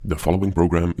following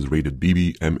program is rated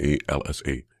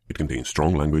BBMA-LSA. It contains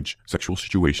strong language, sexual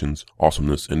situations,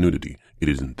 awesomeness, and nudity. It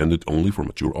is intended only for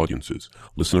mature audiences.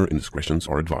 Listener indiscretions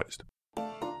are advised.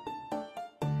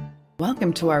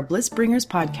 Welcome to our Bliss Bringers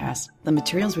podcast. The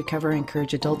materials we cover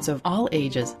encourage adults of all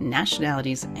ages,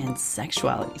 nationalities, and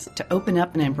sexualities to open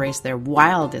up and embrace their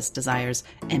wildest desires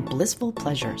and blissful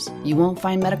pleasures. You won't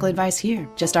find medical advice here,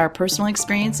 just our personal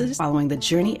experiences following the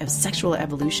journey of sexual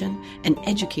evolution and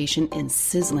education in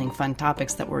sizzling fun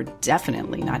topics that were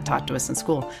definitely not taught to us in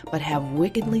school, but have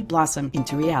wickedly blossomed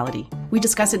into reality. We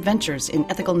discuss adventures in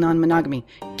ethical non-monogamy,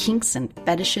 kinks and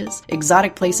fetishes,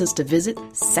 exotic places to visit,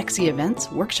 sexy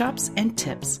events, workshops, and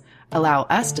tips. Allow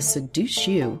us to seduce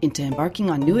you into embarking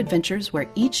on new adventures where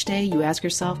each day you ask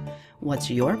yourself,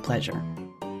 what's your pleasure?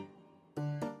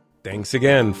 Thanks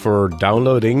again for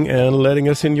downloading and letting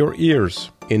us in your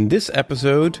ears. In this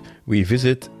episode, we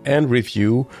visit and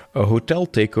review a hotel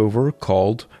takeover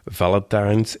called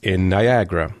Valentine's in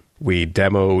Niagara. We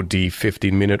demo the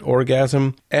 15-minute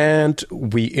orgasm, and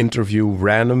we interview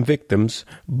random victims,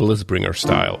 Blissbringer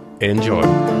style. Enjoy.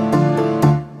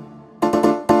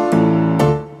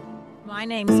 My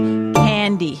name's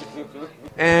Candy.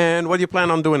 And what do you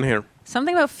plan on doing here?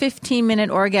 Something about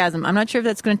 15-minute orgasm. I'm not sure if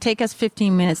that's going to take us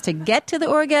 15 minutes to get to the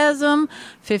orgasm,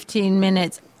 15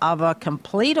 minutes of a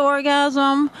complete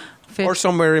orgasm. Or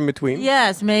somewhere in between.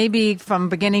 Yes, maybe from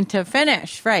beginning to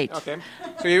finish, right. Okay.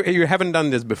 So you haven't done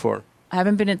this before? I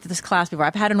haven't been into this class before.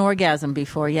 I've had an orgasm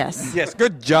before, yes. Yes,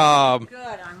 good job.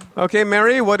 Good. Okay,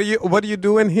 Mary, what are you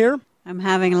doing here? I'm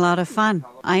having a lot of fun.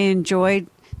 I enjoyed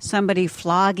somebody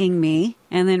flogging me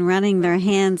and then running their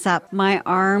hands up my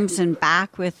arms and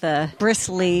back with the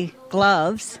bristly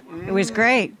gloves. It was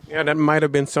great. Yeah, that might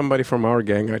have been somebody from our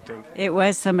gang, I think. It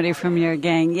was somebody from your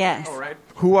gang, yes. All right.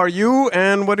 Who are you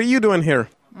and what are you doing here?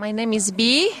 My name is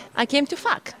B. I came to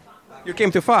fuck. You came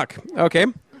to fuck. Okay.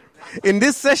 In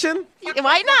this session?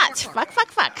 Why not? Fuck, fuck,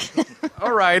 fuck.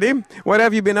 Alrighty. What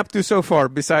have you been up to so far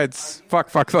besides fuck,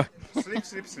 fuck, fuck? Sleep,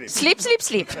 sleep, sleep. Sleep, sleep,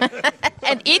 sleep.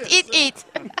 And eat, eat, eat.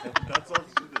 That's all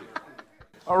she did.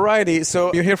 Alrighty.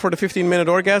 So you're here for the 15-minute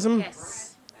orgasm?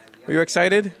 Yes. Are you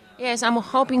excited? Yes, I'm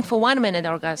hoping for 1 minute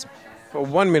orgasm. For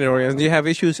 1 minute orgasm. Do you have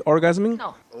issues orgasming?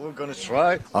 No. We're going to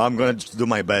try. I'm going to do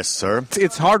my best, sir.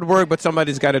 It's hard work, but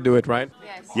somebody's got to do it, right?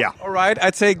 Yes. Yeah. All right.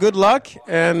 I'd say good luck.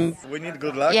 And we need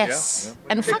good luck. Yes.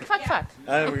 Yeah. And fuck, fuck, fuck.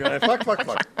 And we're going to fuck, fuck,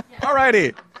 fuck.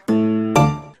 Alrighty.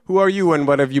 Who are you and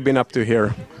what have you been up to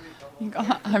here?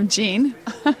 I'm Jean.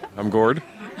 I'm Gord.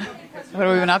 What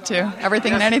have we been up to?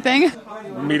 Everything and anything?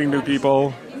 Meeting new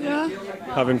people. Yeah.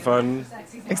 Having fun.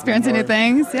 Experiencing new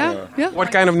things. Yeah.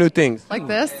 What kind of new things? Like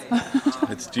this.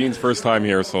 It's Jean's first time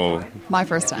here, so... My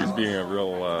first time. She's being a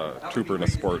real trooper in a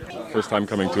sport. First time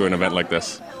coming to an event like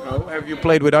this. Oh, have you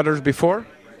played with others before?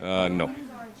 No.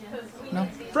 No.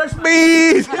 Fresh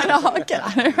meat! No, get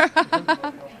out of here.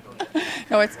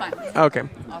 No, it's fine. Okay.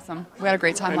 Awesome. We had a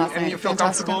great time last night. And you feel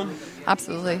Fantastic comfortable? time.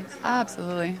 Absolutely.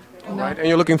 Absolutely. All right. And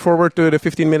you're looking forward to the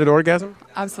 15-minute orgasm?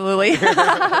 Absolutely. It's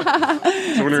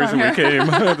the only reason we came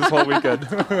this whole weekend.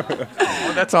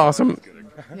 Oh, that's awesome.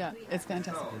 Yeah, it's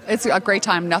fantastic. It's a great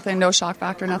time. Nothing, no shock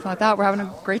factor, nothing like that. We're having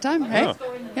a great time. Hey?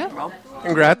 Yeah.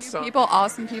 Congrats. People,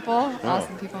 awesome people.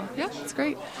 Awesome people. Yeah, it's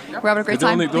great. We're having a great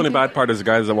time. The only bad part is the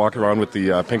guys that walk around with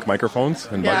the pink microphones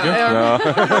and bug you.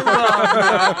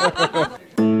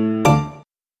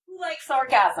 Who likes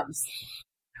orgasms?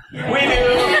 We do.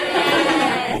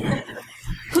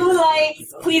 Who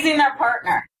likes pleasing their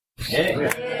partner? Okay.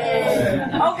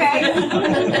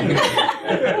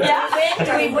 Yeah.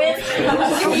 Do we win?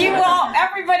 You all,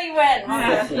 everybody wins.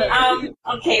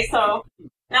 Okay, so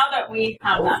now that we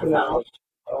have that settled,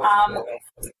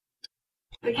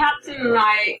 the captain and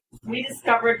I, we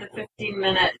discovered the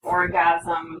 15-minute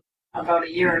orgasm about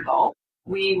a year ago.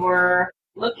 We were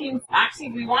looking,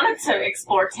 actually, we wanted to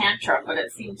explore Tantra, but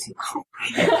it seemed too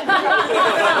complicated.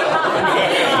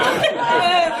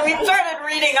 We started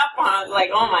reading up on it,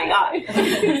 like, oh my God.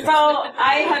 So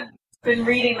I had been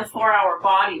reading The 4-Hour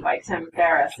Body by Tim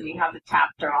Ferriss, and he has a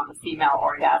chapter on the female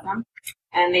orgasm.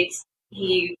 And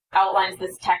he outlines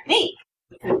this technique,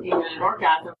 the 15-minute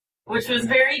orgasm, which was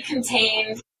very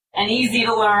contained and easy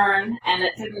to learn, and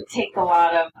it didn't take a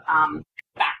lot of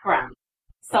background.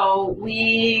 So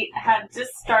we had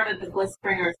just started the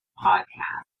Blissbringers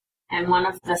podcast, and one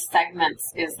of the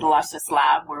segments is the Luscious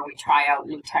Lab, where we try out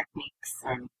new techniques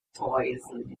and toys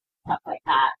and stuff like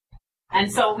that. And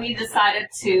so we decided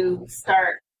to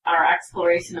start our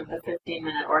exploration of the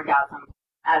 15-minute orgasm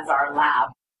as our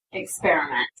lab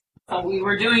experiment. So we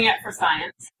were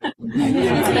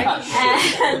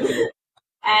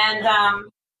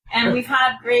And we've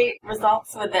had great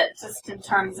results with it just in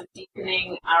terms of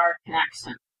deepening our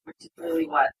connection, which is really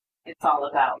what it's all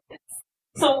about.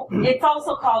 It's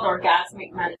also called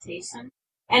orgasmic meditation.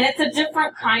 And it's a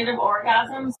different kind of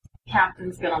orgasms. The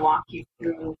captain's going to walk you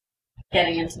through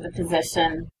getting into the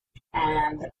position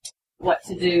and what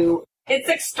to do. It's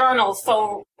external,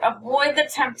 so avoid the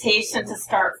temptation to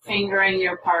start fingering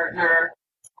your partner.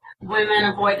 Women,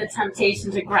 avoid the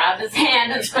temptation to grab his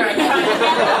hand and start trying to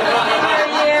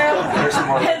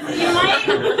get him to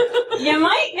finger you. You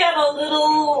might get a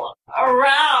little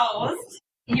aroused.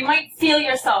 You might feel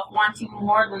yourself wanting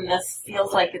more than this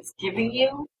feels like it's giving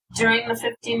you during the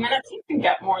 15 minutes. You can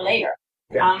get more later.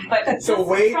 But so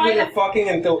wait when you're fucking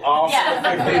until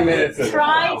after 15 minutes.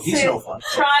 Try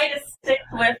to stick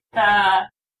with the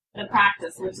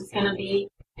practice, which is going to be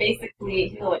basically,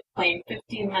 he'll explain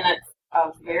 15 minutes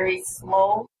of very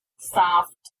slow,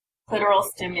 soft clitoral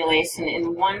stimulation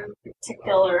in one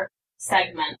particular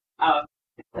segment of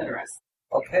the clitoris.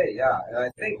 Okay, yeah. And I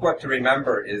think what to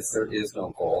remember is there is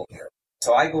no goal here.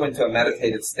 So I go into a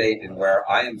meditative state in where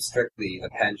I am strictly the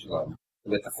pendulum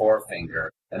with the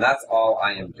forefinger, and that's all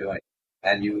I am doing.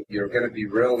 And you're going to be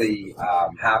really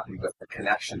happy with the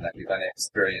connection that you're going to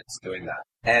experience doing that.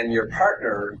 And your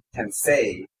partner can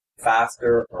say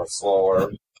faster or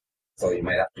slower. So you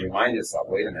might have to remind yourself,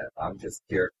 wait a minute, I'm just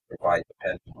here to provide the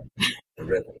pendulum, the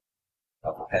rhythm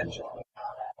of the pendulum.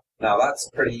 Now that's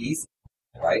pretty easy,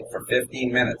 right, for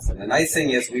 15 minutes. And the nice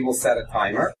thing is we will set a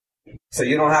timer, so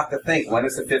you don't have to think, when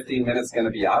is the 15 minutes going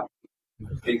to be up?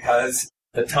 Because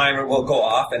the timer will go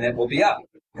off and it will be up.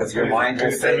 Because your mind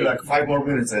will say... like 5 more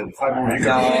minutes and 5 more minutes.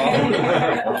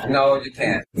 No, you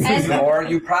can't. The more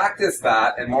you practice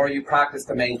that, and more you practice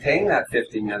to maintain that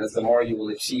 15 minutes, the more you will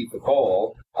achieve the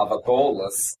goal of a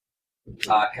goalless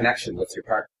connection with your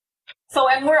partner. So,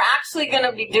 and we're actually going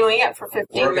to be doing it for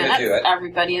 15 minutes. Do it.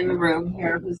 Everybody in the room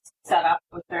here who's set up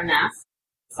with their nest.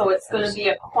 So it's going to be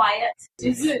a quiet...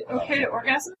 Is it okay to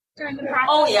orgasm during the practice?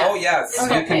 Oh, yes. Oh, yes. It's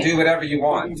You okay. can do whatever you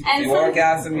want. And you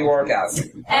orgasm.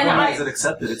 And Why is it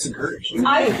accepted? It's encouraged.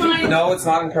 I find... No, it's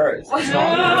not encouraged. It's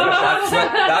not encouraged.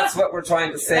 That's what we're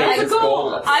trying to say. It's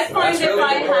goalless. I find That's if really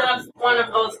I important. have one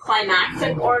of those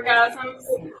climactic orgasms,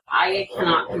 I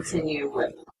cannot continue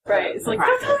with Right. It's like,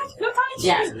 go touch.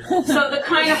 Yes. So the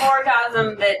kind of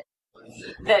orgasm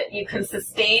that you can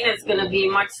sustain is going to be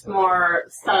much more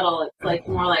subtle. It's like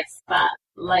more like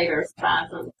lighter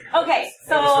spasms. Okay,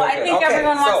 so I think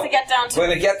everyone wants to get down to... We're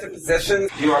going to get to position.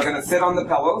 You are going to sit on the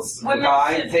pillows. Women the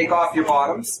guy, should- take off your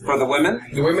bottoms. For the women,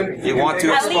 you want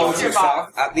to At least expose your yourself.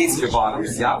 bottoms. At least your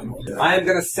bottoms, yeah. I am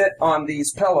going to sit on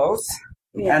these pillows,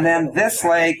 and then this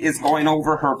leg is going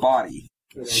over her body.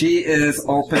 She is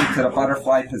open to the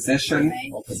butterfly position.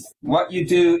 What you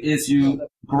do is you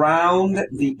ground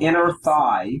the inner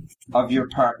thigh of your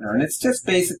partner, and it's just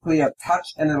basically a touch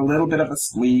and a little bit of a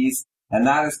squeeze, and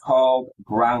that is called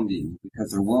grounding,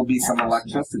 because there will be some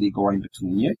electricity going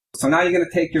between you. So now you're going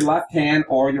to take your left hand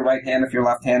or your right hand if you're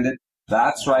left-handed.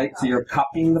 That's right, so you're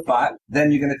cupping the butt.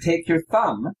 Then you're going to take your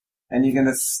thumb, and you're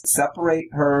going to separate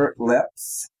her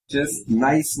lips. Just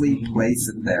nicely place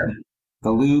it there. The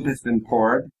lube has been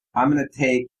poured. I'm going to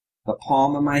take the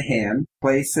palm of my hand,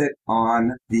 place it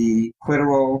on the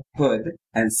clitoral hood,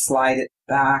 and slide it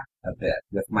back a bit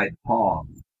with my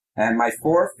palm. And my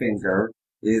forefinger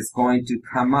is going to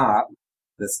come up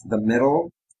the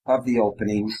middle of the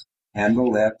opening and the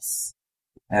lips,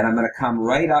 and I'm going to come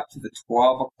right up to the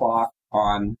 12 o'clock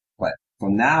on clit. So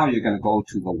now you're going to go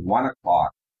to the 1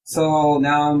 o'clock. So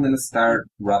now I'm going to start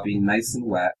rubbing nice and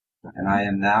wet. And I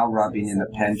am now rubbing in the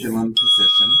pendulum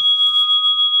position.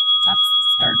 That's the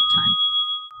start time.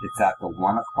 It's at the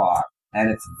 1 o'clock,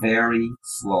 and it's very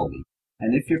slowly.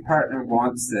 And if your partner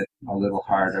wants it a little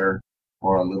harder,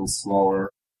 or a little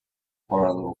slower, or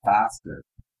a little faster,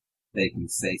 they can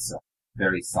say so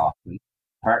very softly.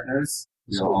 Partners,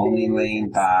 you're only laying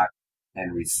back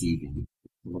and receiving.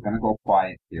 So we're going to go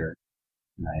quiet here,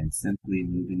 and I am simply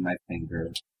moving my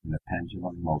finger in the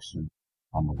pendulum motion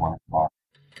on the 1 o'clock.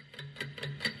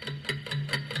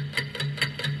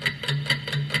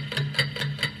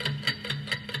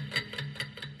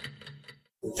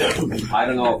 I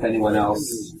don't know if anyone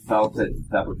else felt it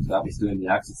that was doing the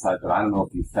exercise, but I don't know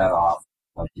if you fed off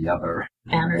of the other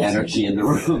energy in the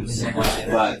room.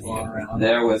 But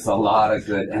there was a lot of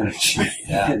good energy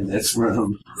in this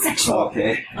room.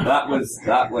 Okay, that was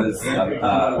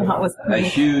a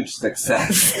huge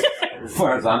success. As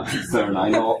far as I'm concerned, I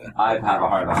know I've had a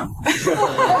hard on.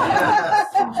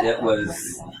 It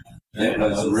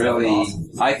was really,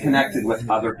 I connected with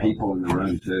other people in the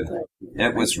room too.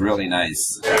 It was really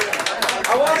nice.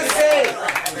 I want to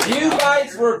say, you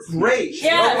guys were great.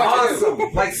 Yeah.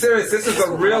 Awesome. Like, serious, this is a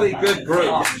really good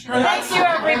group. Thank you,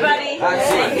 everybody.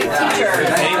 Thank you, teacher.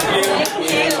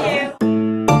 Thank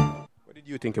you. What did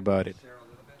you think about it?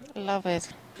 Love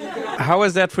it. How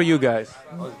was that for you guys?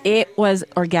 It was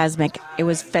orgasmic. It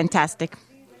was fantastic.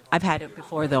 I've had it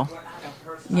before, though.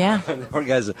 Yeah.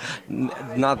 Orgasm.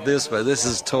 Not this, but this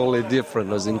is totally different.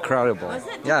 It was incredible.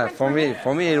 Yeah, for me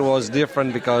it was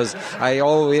different because I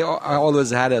always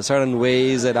had a certain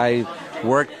ways that I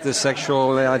worked the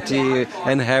sexuality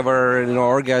and have an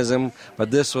orgasm,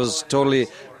 but this was totally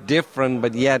different,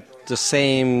 but yet the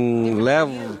same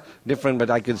level. Different, but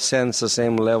I could sense the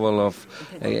same level of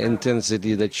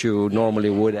intensity that you normally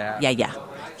would have.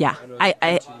 Yeah.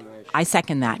 I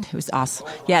second that. It was awesome.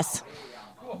 Yes.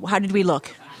 How did we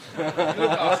look?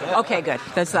 Okay, good.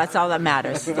 That's all that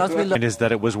matters. It is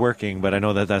that it was working, but I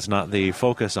know that that's not the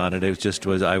focus on it. It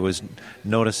was I was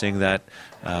noticing that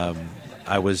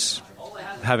I was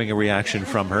having a reaction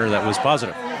from her that was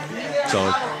positive.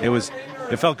 So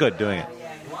it felt good doing it.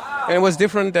 And it was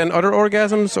different than other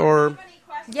orgasms, or?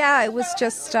 Yeah, it was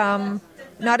just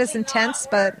not as intense,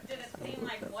 but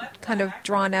kind of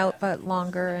drawn out, but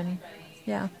longer and,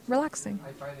 yeah, relaxing.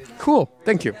 Cool.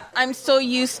 Thank you. I'm so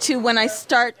used to when I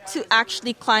start to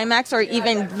actually climax or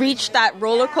even reach that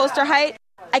roller coaster height,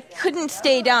 I couldn't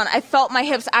stay down. I felt my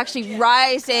hips actually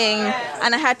rising,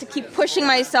 and I had to keep pushing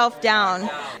myself down.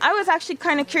 I was actually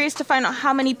kind of curious to find out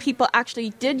how many people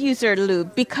actually did use their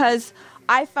lube, because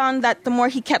I found that the more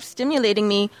he kept stimulating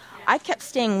me, I kept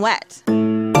staying wet.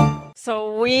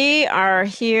 So we are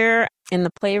here in the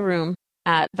playroom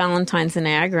at Valentine's in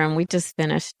Niagara, and we just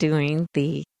finished doing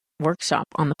the workshop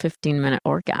on the 15-minute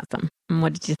orgasm. And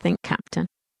what did you think, Captain?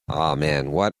 Oh,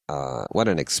 man, what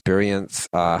an experience.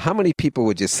 How many people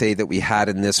would you say that we had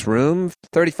in this room?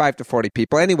 35 to 40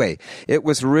 people. Anyway, it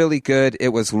was really good. It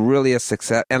was really a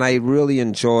success, and I really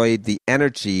enjoyed the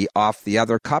energy off the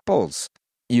other couples.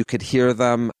 You could hear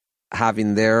them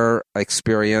having their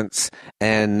experience,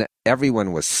 and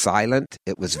everyone was silent.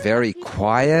 It was very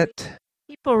quiet.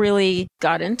 People really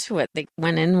got into it. They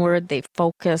went inward, they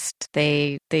focused,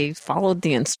 they followed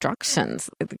the instructions.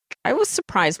 I was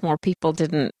surprised more people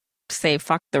didn't say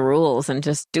fuck the rules and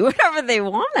just do whatever they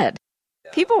wanted.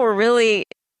 People were really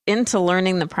into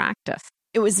learning the practice.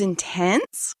 It was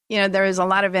intense. There was a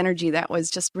lot of energy that was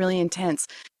just really intense.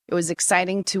 It was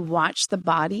exciting to watch the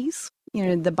bodies,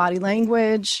 the body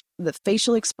language, the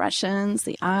facial expressions,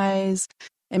 the eyes,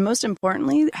 and most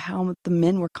importantly, how the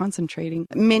men were concentrating.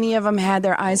 Many of them had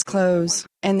their eyes closed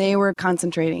and they were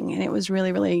concentrating. And it was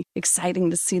really, really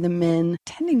exciting to see the men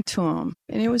tending to them.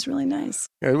 And it was really nice.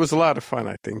 Yeah, it was a lot of fun,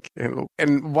 I think.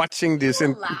 And watching this.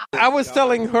 And I was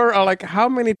telling her, how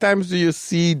many times do you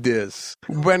see this?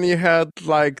 When you had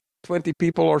 20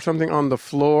 people or something on the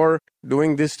floor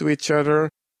doing this to each other,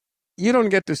 you don't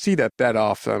get to see that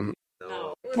often.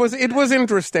 It was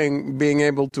interesting being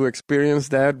able to experience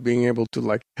that, being able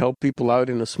to help people out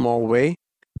in a small way.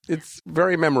 It's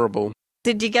very memorable.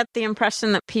 Did you get the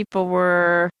impression that people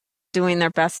were doing their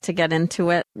best to get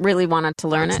into it, really wanted to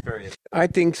learn it? I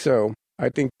think so. I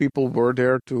think people were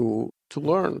there to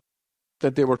learn,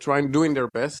 that they were doing their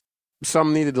best.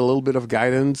 Some needed a little bit of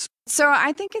guidance. So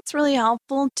I think it's really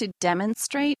helpful to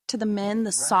demonstrate to the men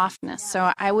the softness.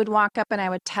 So I would walk up and I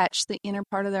would touch the inner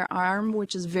part of their arm,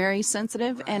 which is very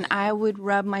sensitive, and I would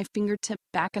rub my fingertip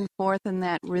back and forth in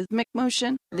that rhythmic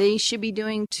motion they should be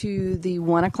doing to the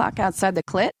 1 o'clock outside the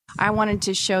clit. I wanted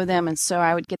to show them, and so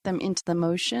I would get them into the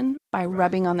motion by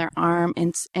rubbing on their arm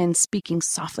and speaking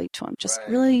softly to them, just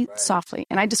really softly.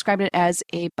 And I described it as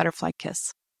a butterfly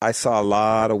kiss. I saw a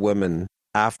lot of women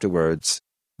afterwards,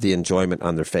 the enjoyment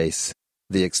on their face,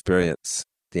 the experience,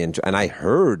 and I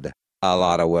heard a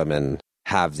lot of women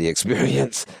have the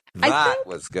experience. That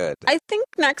was good. I think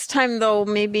next time, though,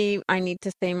 maybe I need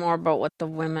to say more about what the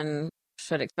women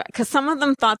should expect, because some of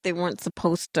them thought they weren't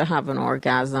supposed to have an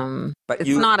orgasm. But it's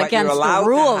not against the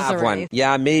rules or anything.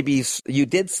 Yeah, maybe you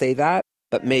did say that,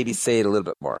 but maybe say it a little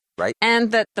bit more, right?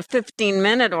 And that the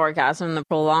 15-minute orgasm, the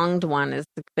prolonged one, is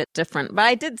a bit different. But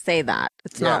I did say that.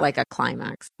 It's not like a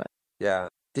climax. But yeah.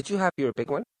 Did you have your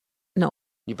big one? No.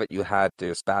 But you had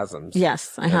the spasms.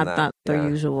 Yes, I had the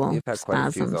usual You've had quite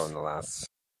a few, spasms. though, in the last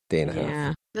day and a half.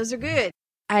 Yeah. Those are good.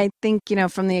 I think,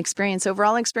 from the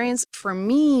overall experience, for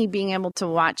me, being able to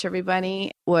watch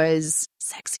everybody was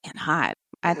sexy and hot.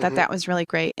 I thought that was really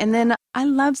great. And then I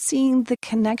love seeing the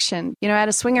connection. At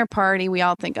a swinger party, we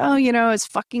all think, it's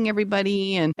fucking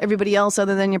everybody and everybody else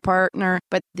other than your partner.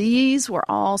 But these were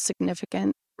all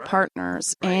significant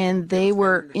partners, and they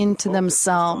were into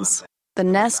themselves. The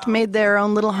nest made their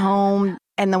own little home.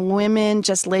 And the women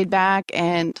just laid back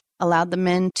and allowed the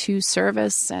men to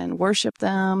service and worship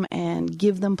them and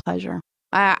give them pleasure.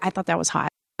 I thought that was hot.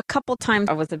 A couple times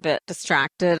I was a bit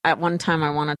distracted. At one time I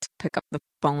wanted to pick up the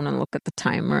phone and look at the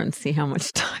timer and see how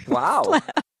much time Wow. was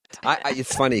left.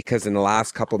 It's funny because in the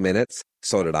last couple minutes,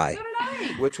 so did I.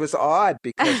 Which was odd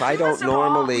because I don't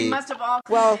normally. We must have all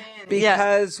come Well, in.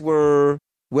 because we're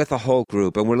with a whole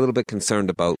group and we're a little bit concerned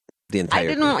about the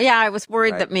entire group. I was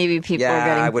worried Right. that maybe people Yeah, are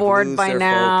I getting would bored lose by their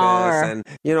now. focus, Or... and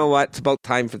you know what? It's about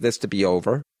time for this to be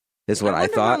over, is what I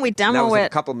wonder thought. when we And that demo was a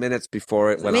it- couple minutes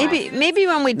before it went Maybe off. maybe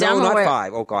when we demo No, not it,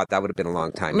 5. Oh, God, that would have been a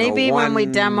long time. maybe No, when we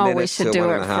 1 demo, we minute should to do 1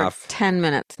 it and a half. for 10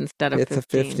 minutes instead of It's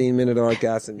 15. a 15-minute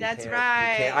orgasm. That's You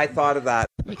right. can't- I thought of that.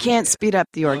 You can't speed up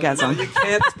the orgasm. You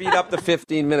can't speed up the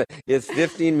 15 minutes. It's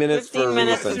 15 minutes 15 for a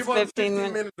minutes reason. is 15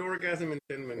 minutes. minute orgasm in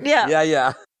 10 minutes. Yeah.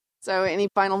 Yeah. So, any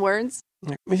final words?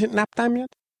 Is it nap time yet?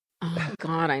 Oh,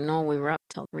 God, I know we were up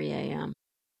till 3 a.m.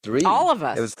 3. All of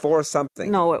us. It was 4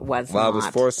 something. No, it was Well, not. it was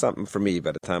 4 something for me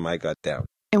by the time I got down.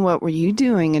 And what were you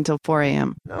doing until 4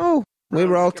 a.m.? No, we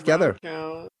were all together.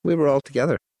 We were all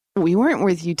together. We weren't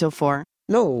with you till 4.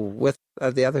 No, with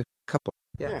the other couple.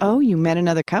 Yeah. Oh, you met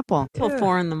another couple. Till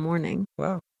 4 in the morning.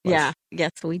 Wow. Yeah.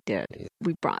 Yes, we did.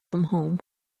 We brought them home.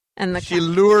 And She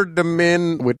lured them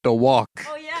in with the walk.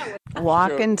 Oh, yeah.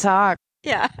 Walk and talk.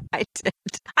 Yeah, I did.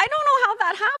 I don't know how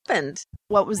that happened.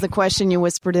 What was the question you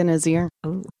whispered in his ear?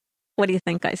 Oh, what do you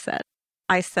think I said?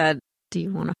 I said, "Do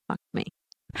you want to fuck me?"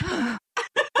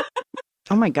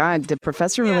 Oh my God, did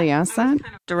Professor really ask that?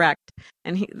 Direct,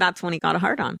 and that's when he got a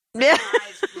hard on.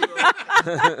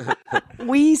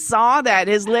 We saw that.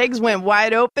 His legs went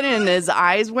wide open and his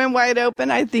eyes went wide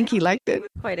open. I think he liked it.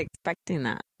 Quite expecting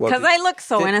that Well, because I look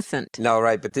so innocent. No,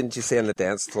 right. But didn't you say on the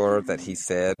dance floor that he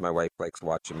said, my wife likes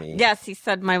watching me? Yes, he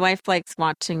said my wife likes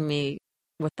watching me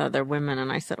with other women,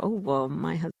 and I said, "Oh well,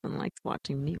 my husband likes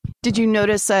watching me." Did you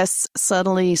notice us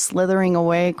subtly slithering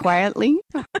away quietly?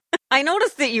 I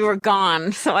noticed that you were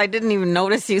gone, so I didn't even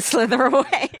notice you slither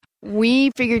away.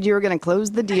 We figured you were going to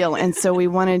close the deal, and so we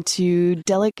wanted to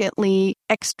delicately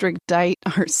extradite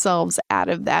ourselves out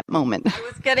of that moment. I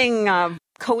was getting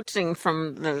coaching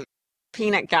from the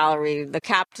peanut gallery. The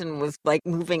captain was like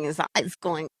moving his eyes,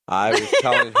 going. I was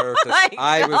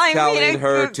telling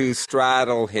her to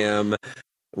straddle him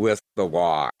with the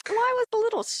walk. Well, I was a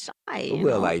little shy. you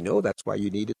Well, know. I know that's why you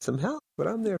needed some help, but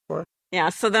I'm there for it. Yeah,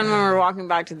 so then when we were walking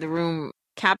back to the room,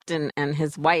 Captain and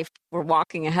his wife were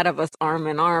walking ahead of us arm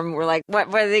in arm. We're like, what,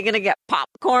 were they going to get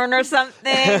popcorn or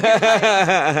something?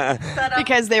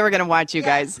 Because they were going to watch you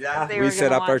guys. We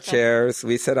set up our chairs.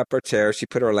 We set up our chairs. She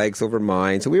put her legs over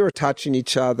mine. So we were touching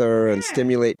each other and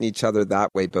stimulating each other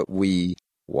that way, but we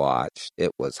watched.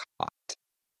 It was hot.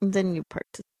 Then you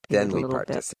participated Then a we little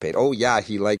participated. Oh, yeah,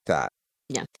 he liked that.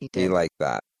 Yes, he He did. liked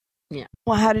that. Yeah.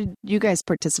 Well, how did you guys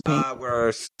participate?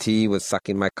 Where T was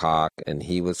sucking my cock and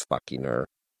he was fucking her.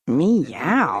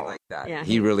 Meow. Like that. Yeah,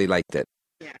 he really liked it.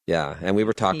 Yeah, and we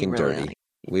were talking really dirty.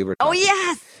 We were. Oh, Talking,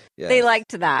 yes. yes. They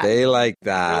liked that. They liked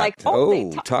that. They're like, they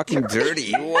oh, talk talking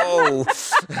dirty. Whoa.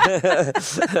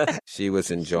 She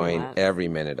was enjoying every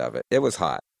minute of it. It was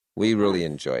hot. We really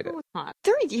enjoyed it. Hot.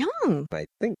 They're young. I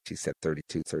think she said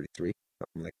 32, 33,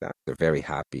 something like that. They're very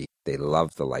happy. They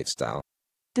love the lifestyle.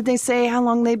 Did they say how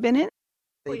long they've been in?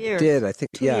 They years. did, I think.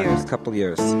 2 Yeah, years. a couple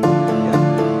years.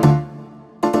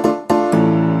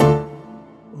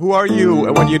 Who are you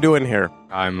and what are you doing here?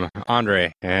 I'm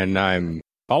Andre, and I'm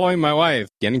following my wife,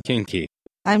 getting kinky.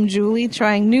 I'm Julie,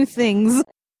 trying new things.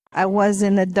 I was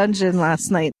in a dungeon last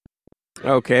night.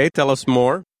 Okay, tell us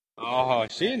more. Oh,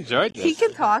 she enjoyed this. He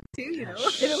can talk too, you know.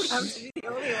 I don't have to be the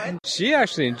only one. She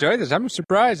actually enjoyed this. I'm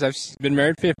surprised. I've been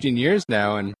married 15 years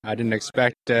now, and I didn't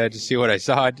expect to see what I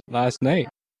saw last night.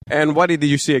 And what did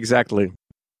you see exactly?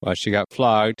 Well, she got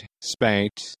flogged,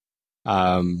 spanked.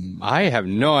 I have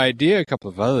no idea. A couple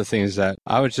of other things that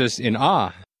I was just in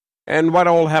awe. And what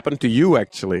all happened to you,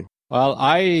 actually? Well,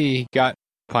 I got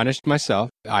punished myself.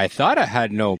 I thought I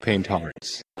had no pain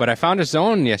tolerance, but I found a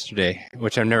zone yesterday,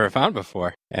 which I've never found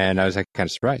before, and I was like kind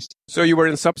of surprised. So you were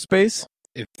in subspace?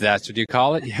 If that's what you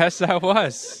call it, yes, I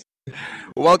was.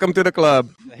 Welcome to the club.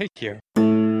 Thank you.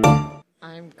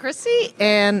 I'm Chrissy,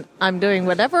 and I'm doing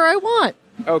whatever I want.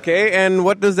 Okay, and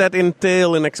what does that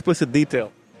entail in explicit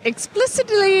detail?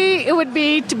 Explicitly, it would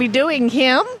be to be doing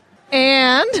him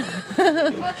and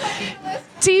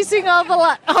teasing all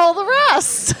the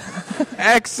rest.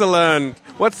 Excellent.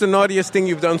 What's the naughtiest thing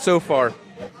you've done so far?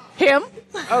 Him.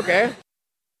 Okay.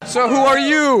 So who are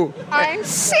you? I'm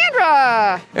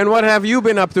Sandra. And what have you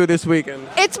been up to this weekend?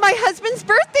 It's my husband's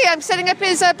birthday. I'm setting up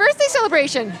his birthday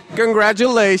celebration.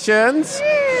 Congratulations.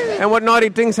 And what naughty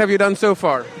things have you done so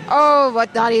far? Oh,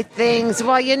 what naughty things.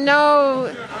 Well, you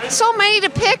know, so many to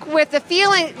pick with the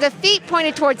feet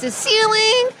pointed towards the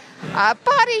ceiling,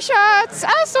 body shots,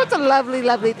 all sorts of lovely,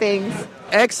 lovely things.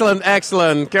 Excellent,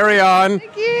 excellent. Carry on.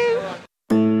 Thank you.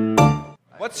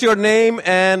 What's your name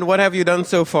and what have you done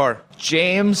so far?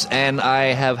 James, and I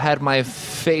have had my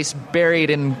face buried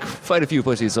in quite a few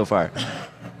pussies so far.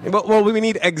 Well, we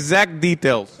need exact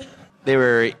details. They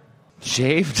were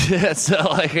shaved, that's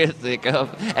all I could think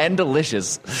of, and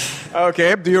delicious.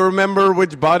 Okay, do you remember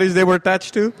which bodies they were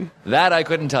attached to? That I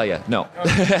couldn't tell you, no.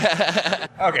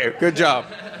 Okay, good job.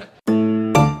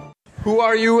 Who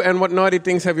are you and what naughty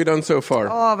things have you done so far?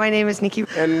 Oh, my name is Nikki.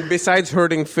 And besides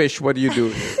herding fish, what do you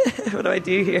do? What do I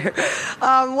do here?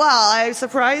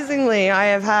 Surprisingly, I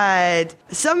have had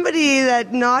somebody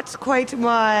that not quite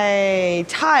my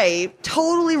type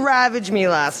totally ravage me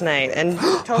last night. And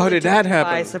totally How did that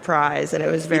happen? By surprise, and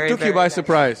it was very, He took very you by nice.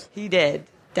 surprise. He did,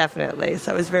 definitely.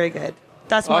 So it was very good.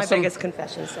 That's my Awesome. biggest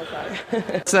confession so far.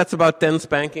 So that's about 10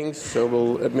 spankings, so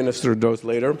we'll administer those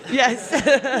later. Yes,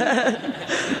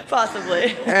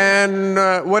 possibly. And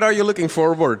what are you looking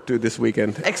forward to this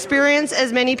weekend? Experience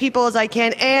as many people as I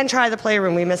can and try the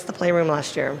playroom. We missed the playroom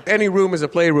last year. Any room is a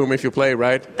playroom if you play,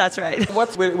 right? That's right.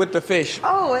 What's with the fish?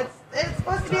 Oh, it's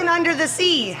supposed to be an under the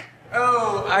sea.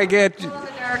 Oh, I get...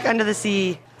 Dark under the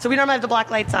sea. So we don't have the black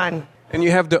lights on. And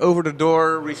you have the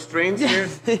over-the-door restraints here?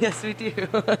 Yes, we do.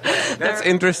 That's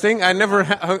interesting. I never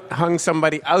hung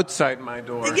somebody outside my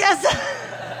door. Yes.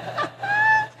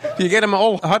 You get them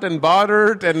all hot and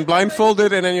bothered and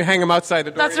blindfolded, and then you hang them outside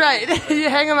the door. That's right. You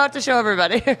hang them out to show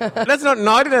everybody. That's not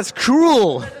naughty, that's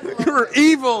cruel. You're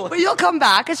evil. But you'll come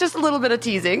back. It's just a little bit of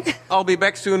teasing. I'll be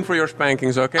back soon for your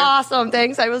spankings, okay? Awesome.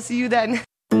 Thanks. I will see you then.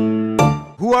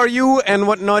 Who are you and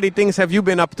what naughty things have you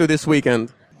been up to this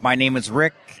weekend? My name is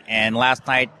Rick, and last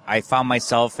night I found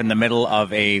myself in the middle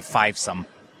of a fivesome.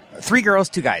 3 girls,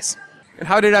 2 guys. And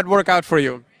how did that work out for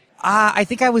you? I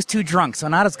think I was too drunk, so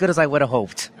not as good as I would have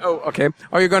hoped. Oh, okay.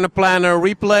 Are you going to plan a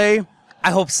replay? I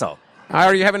hope so.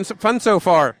 Are you having some fun so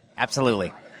far?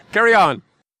 Absolutely. Carry on.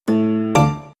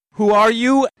 Who are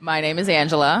you? My name is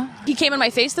Angela. He came in my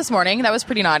face this morning. That was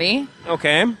pretty naughty.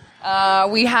 Okay.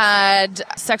 We had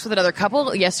sex with another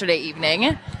couple yesterday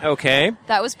evening. Okay.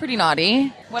 That was pretty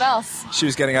naughty. What else? She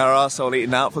was getting her arsehole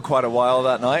eaten out for quite a while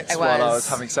that night while I was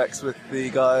having sex with the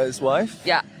guy's wife.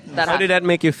 Yeah. How did that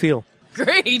make you feel?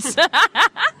 Great.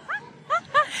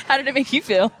 How did it make you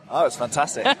feel? Oh, it's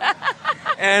fantastic.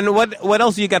 And what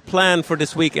else you got planned for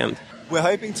this weekend? We're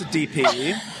hoping to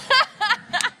DP.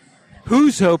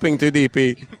 Who's hoping to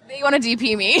DP? They want to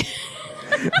DP me.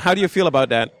 How do you feel about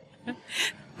that?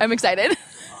 I'm excited.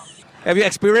 Have you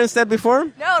experienced that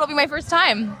before? No, it'll be my first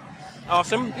time.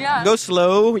 Awesome. Yeah. Go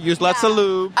slow. Use lots of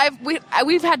lube.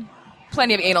 We've had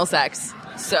plenty of anal sex,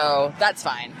 so that's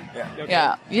fine. Yeah.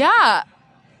 Okay. Yeah.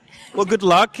 Well, good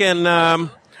luck, and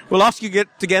we'll ask you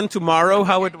again tomorrow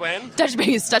how it went. Touch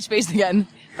base again.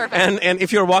 Perfect. And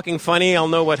if you're walking funny, I'll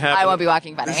know what happened. I won't be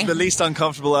walking funny. This is the least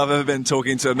uncomfortable I've ever been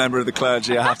talking to a member of the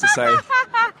clergy, I have to say.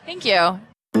 Thank you.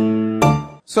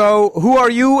 So, who are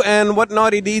you, and what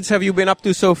naughty deeds have you been up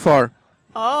to so far?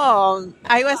 Oh,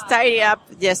 I was tied up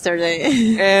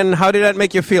yesterday. And how did that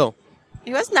make you feel?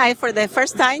 It was nice for the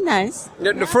first time, nice.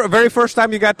 The very first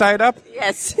time you got tied up?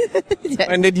 Yes.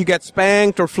 And did you get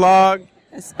spanked or flogged?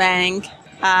 Spank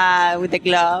with the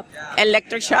glove.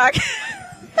 Electric shock.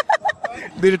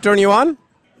 Did it turn you on?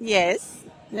 Yes.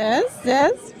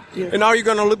 Yes. And are you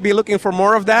going to be looking for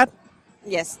more of that?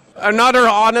 Yes. Another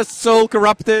honest soul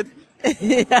corrupted?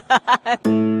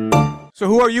 So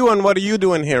who are you and what are you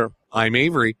doing here? I'm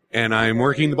Avery, and I'm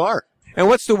working the bar. And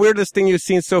what's the weirdest thing you've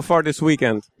seen so far this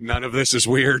weekend? None of this is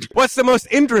weird. What's the most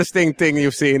interesting thing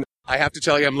you've seen? I have to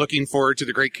tell you, I'm looking forward to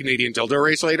the Great Canadian Dildo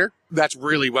Race later. That's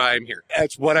really why I'm here.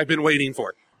 That's what I've been waiting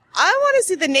for. I want to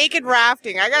see the naked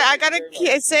rafting. I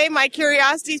gotta say my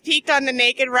curiosity's peaked on the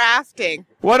naked rafting.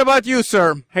 What about you,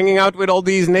 sir? Hanging out with all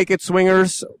these naked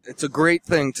swingers? It's a great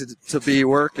thing to be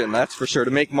working, that's for sure,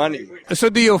 to make money. So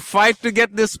do you fight to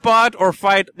get this spot or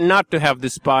fight not to have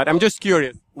this spot? I'm just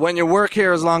curious. When you work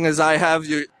here, as long as I have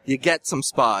you, you get some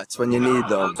spots when you need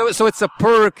them. So it's a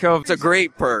perk of... It's a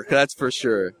great perk, that's for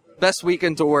sure. Best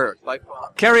weekend to work.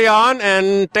 Carry on,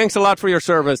 and thanks a lot for your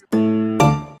service.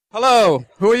 Hello,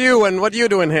 who are you and what are you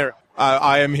doing here?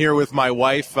 I am here with my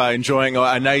wife, enjoying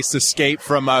a nice escape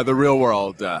from the real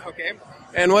world. Okay.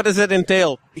 And what does it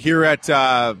entail? Here at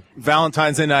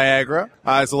Valentine's in Niagara,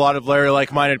 there's a lot of very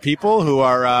like-minded people who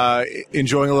are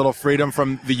enjoying a little freedom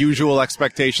from the usual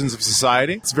expectations of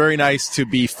society. It's very nice to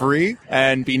be free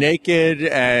and be naked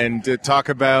and to talk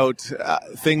about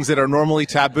things that are normally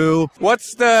taboo.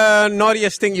 What's the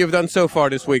naughtiest thing you've done so far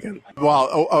this weekend?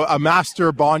 Well, a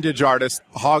master bondage artist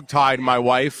hog-tied my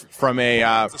wife from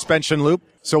a suspension loop.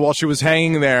 So while she was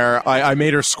hanging there, I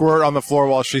made her squirt on the floor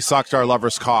while she sucked our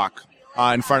lover's cock.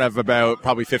 In front of about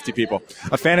probably 50 people.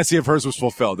 A fantasy of hers was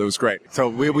fulfilled. It was great. So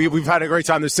we've had a great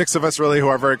time. There's 6 of us really who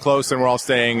are very close, and we're all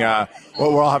staying. We're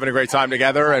all having a great time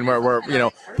together, and we're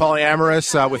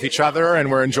polyamorous with each other, and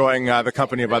we're enjoying the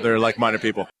company of other like-minded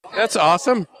people. That's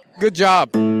awesome. Good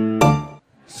job.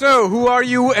 So, who are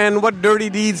you, and what dirty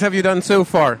deeds have you done so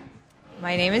far?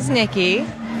 My name is Nikki,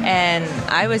 and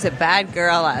I was a bad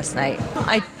girl last night.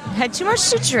 I had too much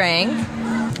to drink.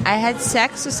 I had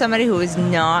sex with somebody who was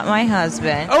not my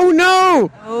husband. Oh, no!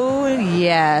 Oh,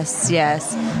 yes.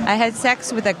 I had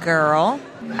sex with a girl.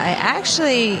 I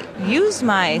actually used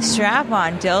my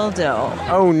strap-on dildo.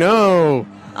 Oh, no!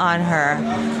 On her.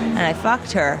 And I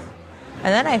fucked her. And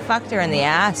then I fucked her in the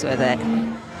ass with it.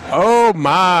 Oh,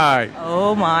 my!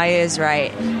 Oh, my is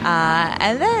right.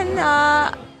 And then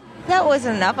that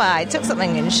wasn't enough. I took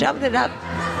something and shoved it up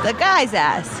the guy's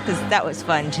ass, because that was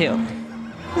fun, too.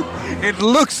 It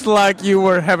looks like you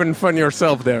were having fun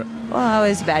yourself there. Well, I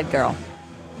was a bad girl.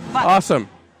 But awesome.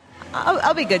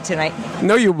 I'll be good tonight.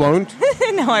 No, you won't.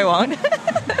 No, I won't.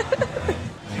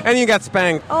 And you got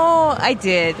spanked. Oh, I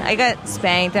did. I got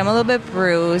spanked. I'm a little bit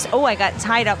bruised. Oh, I got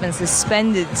tied up and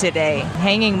suspended today,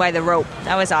 hanging by the rope.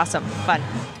 That was awesome. Fun.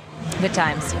 Good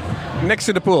times. Next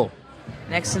to the pool.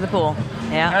 Next to the pool.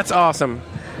 Yeah. That's awesome.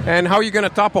 And how are you going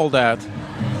to top all that?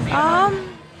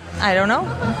 I don't know.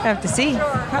 I have to see.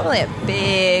 Probably a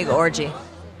big orgy.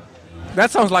 That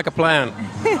sounds like a plan.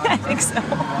 I think so.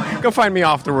 Go find me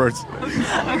afterwards.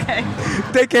 Okay.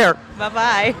 Take care.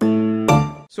 Bye-bye.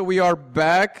 So we are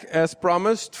back, as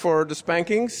promised, for the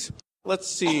spankings. Let's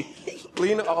see.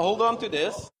 Lena, hold on to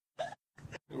this.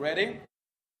 You ready?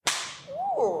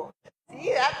 Ooh.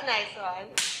 See, that's a nice one.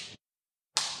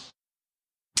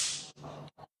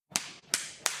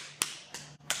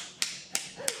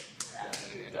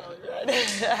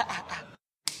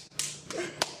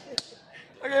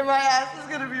 Okay, my ass is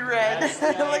gonna be red.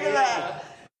 Look at that.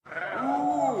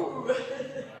 Ooh.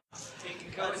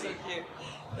 That's so cute.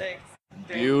 Thanks.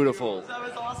 Beautiful. That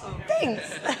was awesome.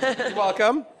 Thanks. You're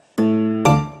welcome.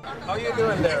 How are you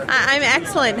doing there? I'm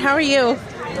excellent. How are you?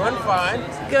 Doing fine.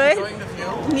 Good. Enjoying the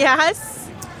view? Yes.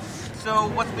 So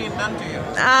what's being done to you?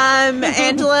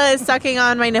 Angela is sucking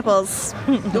on my nipples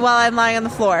while I'm lying on the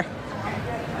floor.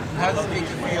 How does it make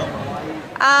you feel?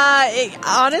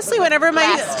 Honestly, whenever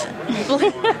blast.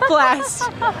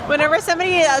 Whenever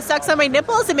somebody sucks on my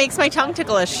nipples, it makes my tongue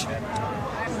ticklish. Oh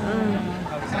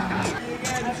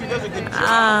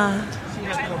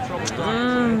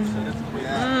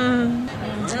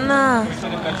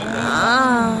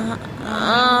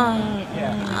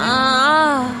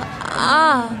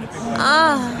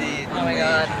my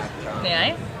god. May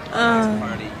I?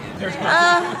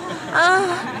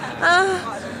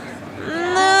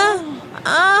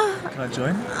 Can I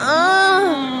join?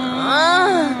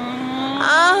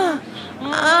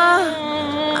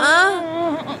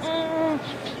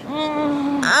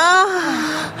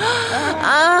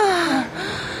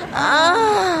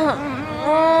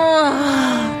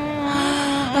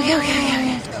 Okay.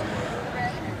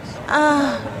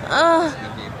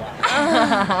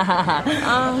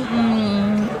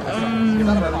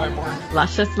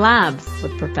 Luscious Labs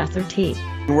with Professor T.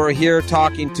 We're here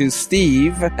talking to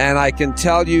Steve, and I can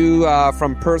tell you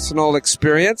from personal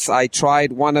experience, I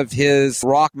tried one of his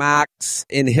RockMax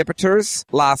inhibitors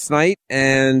last night,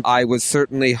 and I was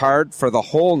certainly hard for the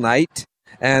whole night.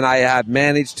 And I had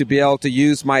managed to be able to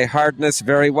use my hardness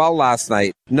very well last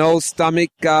night. No stomach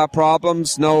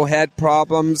problems, no head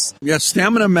problems. Yes,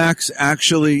 Stamina Max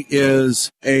actually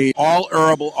is a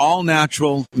all-herbal,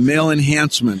 all-natural male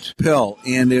enhancement pill,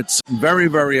 and it's very,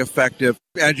 very effective.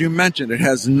 As you mentioned, it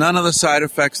has none of the side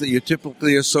effects that you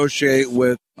typically associate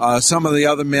with some of the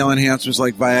other male enhancements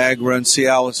like Viagra and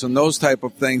Cialis and those type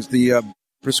of things, the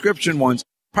prescription ones,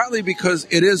 partly because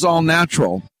it is all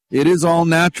natural. It is all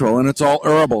natural, and it's all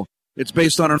herbal. It's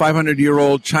based on a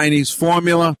 500-year-old Chinese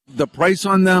formula. The price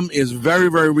on them is very,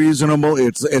 very reasonable.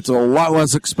 It's a lot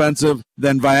less expensive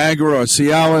than Viagra or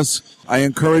Cialis. I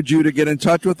encourage you to get in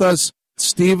touch with us,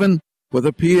 Stephen, with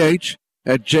a PH,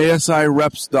 at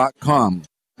jsireps.com.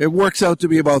 It works out to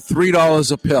be about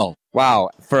 $3 a pill. Wow,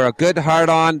 for a good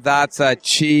hard-on, that's a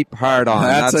cheap hard-on.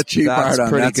 That's a cheap hard-on.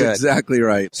 Pretty That's good. exactly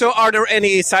right. So are there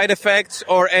any side effects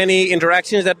or any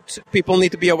interactions that people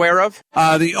need to be aware of?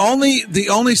 The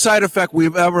only side effect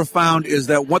we've ever found is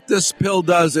that what this pill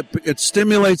does, it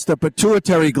stimulates the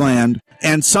pituitary gland.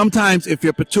 And sometimes if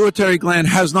your pituitary gland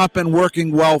has not been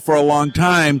working well for a long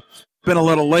time, been a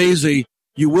little lazy,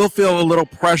 you will feel a little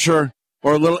pressure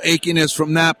or a little achiness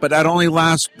from that, but that only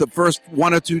lasts the first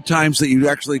 1 or 2 times that you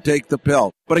actually take the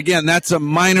pill. But again, that's a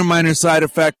minor side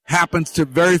effect, happens to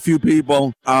very few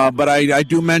people, but I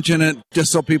do mention it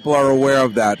just so people are aware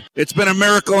of that. It's been a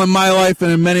miracle in my life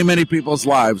and in many people's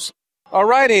lives.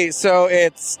 Alrighty, so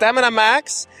it's Stamina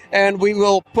Max, and we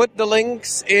will put the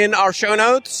links in our show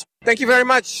notes. Thank you very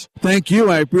much. Thank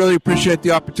you. I really appreciate the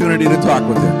opportunity to talk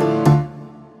with you.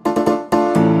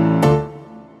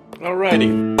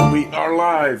 Alrighty, we are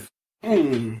live.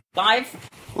 Live,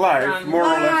 more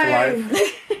or less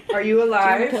live. Are you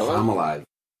alive? I'm alive.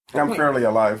 I'm fairly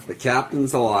alive. The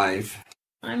captain's alive.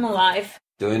 I'm alive.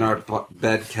 Doing our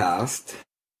bedcast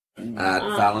at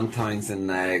Valentine's in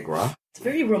Niagara. It's a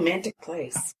very romantic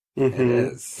place. It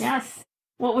is. Yes.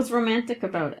 What was romantic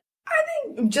about it? I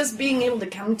think just being able to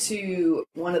come to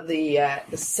one of the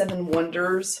 7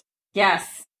 wonders.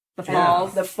 Yes. The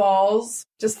falls. The falls.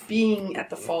 Just being at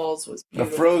the falls was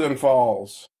beautiful. The frozen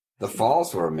falls. The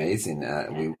falls were amazing.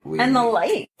 We and the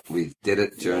light. We did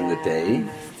it during the day,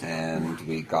 and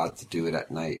we got to do it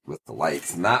at night with the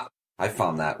lights. And that, I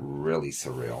found that really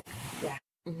surreal. Yeah.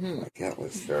 Mm-hmm. Like, that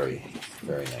was very,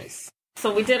 very nice.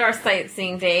 So we did our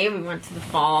sightseeing day. We went to the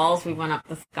falls. We went up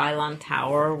the Skylon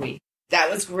Tower. That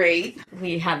was great.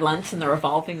 We had lunch in the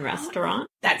revolving restaurant.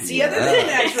 That's the other thing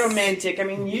that's romantic. I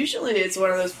mean, usually it's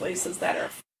one of those places that are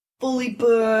fully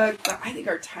booked. But I think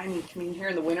our timing coming here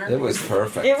in the winter. It was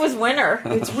perfect. It was winter.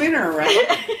 It's winter,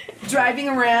 right? Driving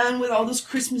around with all those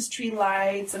Christmas tree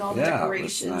lights and all the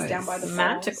decorations nice. down by the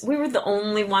Magic. falls. We were the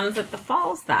only ones at the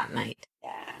falls that night.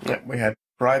 Yeah, we had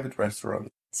private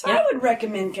restaurant. So I would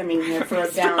recommend coming here for a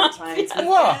Valentine's weekend.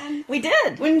 Well, we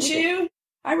did. Wouldn't you?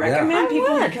 I recommend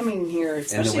people coming here, in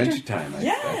especially the wintertime.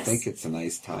 I think it's a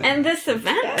nice time. And this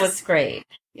event was great.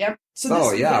 Yep.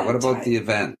 So what about the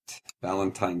event?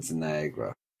 Valentine's in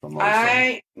Niagara.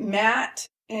 Matt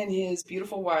and his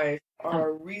beautiful wife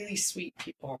are really sweet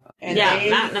people. And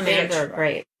Matt and Amanda are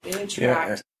great. They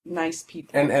attract nice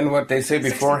people. And what they say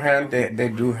beforehand, they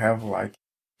do have like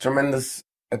tremendous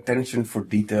attention for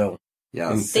detail.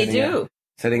 Yes, they do.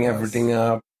 Setting everything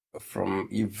up from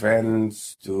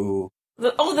events to...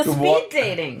 the speed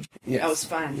dating. That was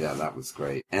fun. Yeah, that was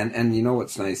great. And you know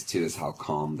what's nice too is how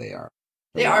calm they are.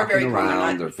 They are very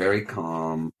calm. They're very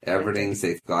calm.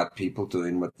 They've got people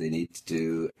doing what they need to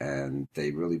do, and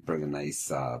they really bring a nice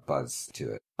buzz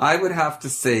to it. I would have to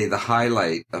say the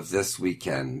highlight of this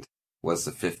weekend was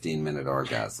the 15-minute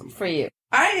orgasm. For you.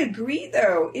 I agree,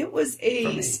 though. It was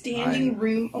a standing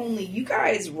room only. You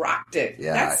guys rocked it.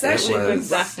 Yeah, that session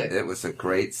was it was a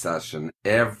great session.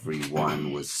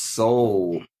 Everyone was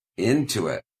so into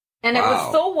it. And it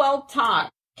was so well taught,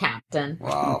 Captain.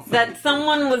 Wow. That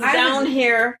someone was down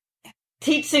here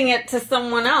teaching it to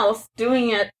someone else,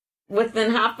 doing it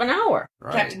within half an hour.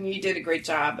 Right. Captain, you did a great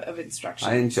job of instruction.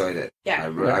 I enjoyed it. Yeah.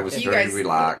 I was very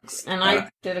relaxed. And I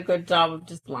did a good job of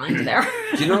just lying there.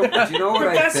 Do you know what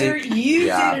Professor, I think? you did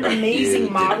an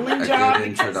amazing modeling job. Good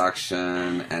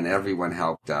introduction, and everyone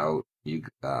helped out. You,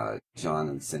 John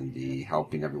and Cindy,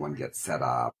 helping everyone get set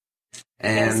up.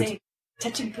 And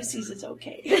touching pussies is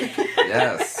okay.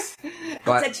 Yes.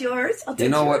 But touch yours. I'll touch you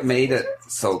know yours. what made it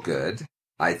so good,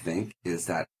 I think, is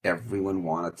that everyone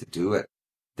wanted to do it.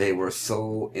 They were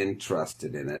so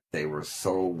interested in it. They were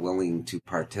so willing to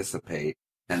participate.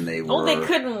 And they were... they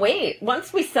couldn't wait.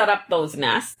 Once we set up those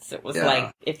nests, it was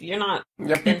like, if you're not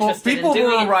people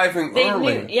were arriving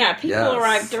early. People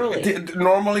arrived early.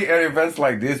 Normally at events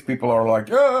like this, people are like,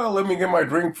 let me get my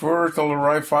drink first. I'll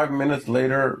arrive 5 minutes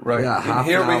later. Right? Yeah, half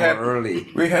an hour early.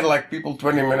 We had like people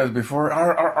 20 minutes before.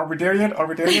 Are we there yet? Are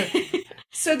we there yet?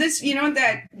 So this,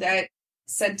 that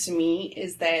said to me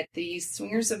is that these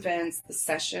swingers events, the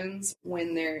sessions,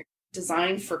 when they're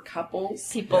designed for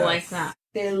couples, people like that.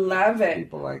 They love it.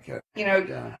 People like it.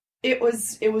 It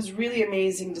was really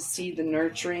amazing to see the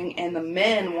nurturing and the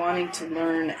men wanting to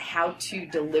learn how to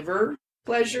deliver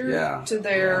pleasure to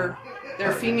their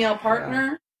female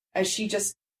partner as she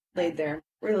just laid there,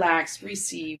 relaxed,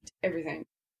 received everything.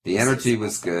 The energy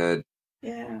was good.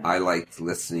 Yeah. I liked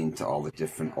listening to all the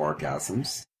different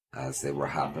orgasms as they were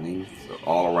happening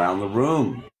all around the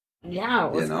room. Yeah,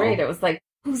 it was great. It was like,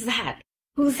 who's that?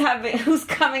 who's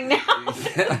coming now?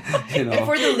 You know. And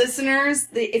for the listeners,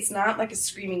 it's not like a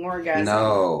screaming orgasm.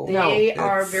 No. They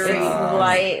are very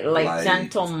light,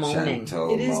 gentle moaning.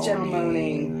 It is gentle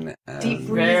moaning. Deep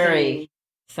breathing. Very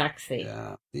sexy.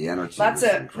 Yeah. The energy Lots is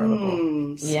of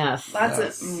incredible. Yes. Lots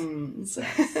Yes.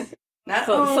 of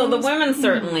So the women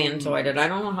certainly enjoyed it. I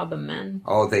don't know how the men.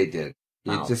 Oh, they did.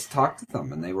 You Oh. just talked to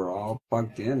them, and they were all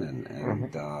plugged in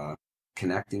and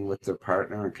connecting with their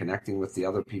partner and connecting with the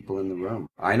other people in the room.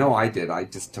 I know I did. I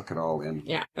just took it all in.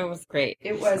 Yeah, it was great.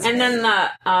 It was. And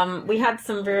then we had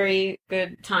some very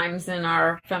good times in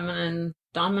our feminine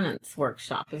dominance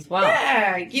workshop as well.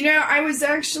 Yeah, I was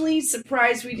actually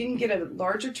surprised we didn't get a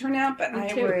larger turnout, but Me I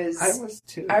too. was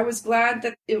too. I was glad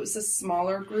that it was a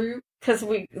smaller group because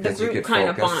the group kind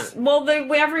of bond. Well,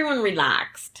 everyone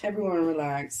relaxed. Everyone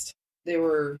relaxed. They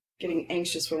were getting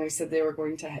anxious when we said they were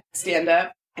going to stand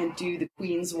up and do the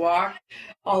Queen's Walk.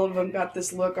 All of them got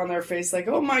this look on their face like,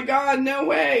 oh my God, no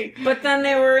way. But then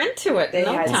they were into it. They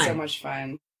no had time. so much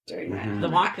fun during that. The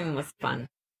walking was fun.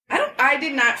 I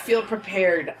did not feel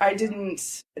prepared. I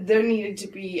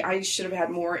should have had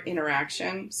more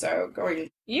interaction. So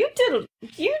You did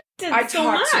I so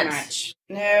talked much. too much.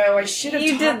 No, I should have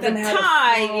You taught did the them how to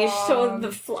tie. flog. You showed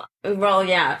the Well,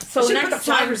 yeah. So I should next put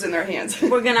the time floggers in their hands.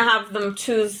 we're gonna have them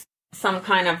choose some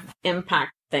kind of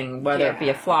impact thing, whether it be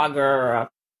a flogger or a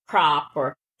prop,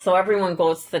 so everyone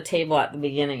goes to the table at the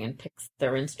beginning and picks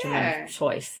their instrument of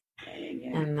choice.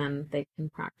 And then they can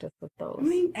practice with those. I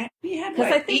mean, we had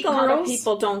Because I think 8 a lot of girls?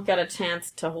 people don't get a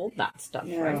chance to hold that stuff,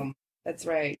 No, right? that's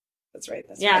right.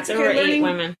 Yeah, That's there okay. were 8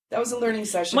 women. That was a learning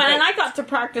session. Well, but- and I got to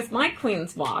practice my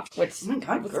Queen's Walk, which... Oh my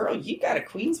God, girl, you got a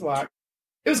Queen's Walk.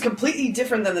 It was completely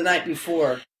different than the night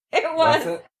before. It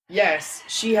was. Yes,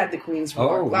 she had the Queen's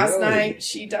Walk. Oh, Last really? night,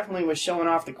 she definitely was showing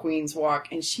off the Queen's Walk,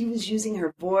 and she was using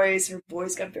her voice. Her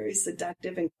voice got very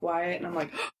seductive and quiet, and I'm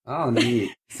like, Oh,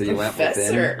 neat. So you went within.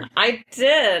 Professor. I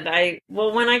did.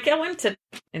 Well, when I go into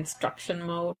instruction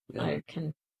mode, I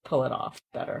can pull it off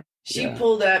better. She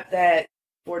pulled up that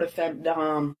Porta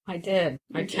Femdom. I did.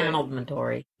 I You did. channeled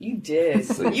Midori. You did.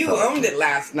 You owned it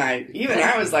last night. Even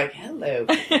I was like, hello.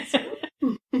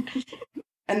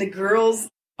 And the girls,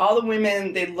 all the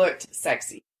women, they looked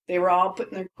sexy. They were all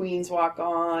putting their Queen's Walk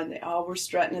on. They all were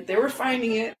strutting it. They were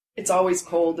finding it. It's always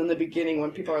cold in the beginning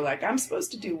when people are like, I'm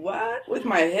supposed to do what? With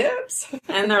my hips?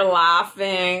 And they're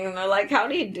laughing. And they're like, how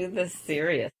do you do this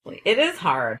seriously? It is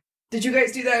hard. Did you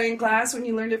guys do that in class when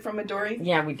you learned it from Midori?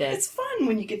 Yeah, we did. It's fun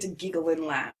when you get to giggle and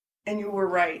laugh. And you were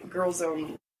right. Girls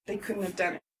only. They couldn't have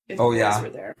done it if the Oh, boys yeah. were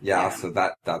there. Yeah, so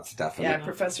that's definitely. Yeah,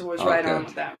 Professor was Oh, right good. on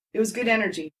with that. It was good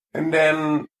energy. And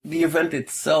then the event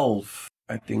itself,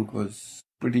 I think, was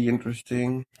pretty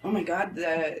interesting. Oh my God,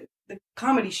 the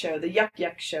comedy show, the Yuck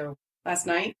Yuck show last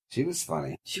night. She was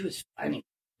funny. She was funny.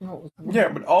 Yeah,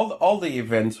 but all the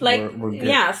events were good.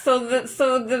 Yeah, so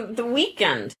the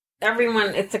weekend,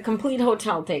 everyone, it's a complete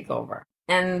hotel takeover.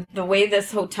 And the way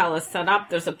this hotel is set up,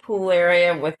 there's a pool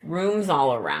area with rooms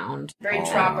all around. Very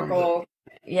tropical.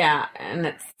 Yeah, and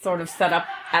it's sort of set up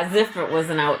as if it was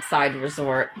an outside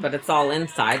resort, but it's all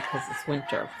inside because it's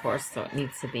winter, of course, so it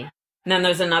needs to be. And then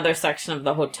there's another section of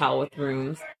the hotel with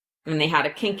rooms. And they had a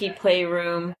kinky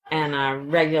playroom and a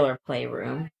regular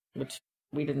playroom, which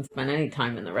we didn't spend any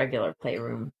time in the regular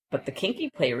playroom. But the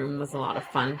kinky playroom was a lot of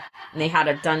fun. And they had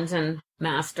a dungeon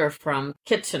master from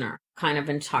Kitchener kind of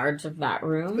in charge of that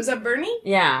room. Was that Bernie?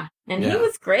 Yeah. And he Yeah.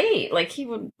 was great. Like, he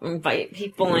would invite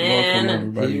people He would in welcome and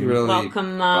everybody. He really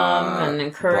welcome them and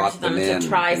encourage brought them in, to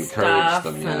try encouraged stuff.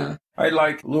 them, yeah. And I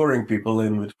like luring people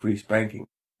in with free spanking.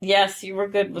 yes, you were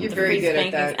good with You're the very free good at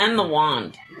spankings that. and the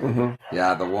wand. Mm-hmm.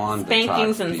 Yeah, the wand.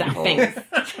 Spankings and attracts people.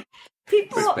 zappings.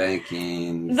 People,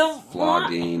 Spankings, the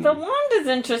flogging. wand is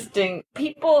interesting.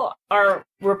 People are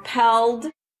repelled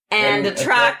and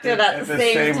attracted at the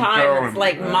same time. tone. It's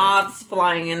like moths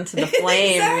flying into the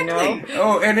flame, you know?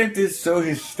 Oh, and it is so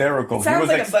hysterical. He Sounds was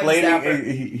like a bug explaining.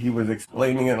 zapper. He was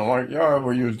explaining it. I'm like, yeah,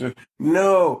 we used to.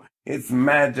 No, it's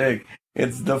magic.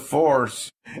 It's the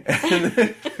force.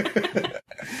 And,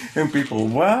 and people,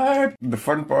 what? The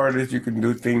fun part is you can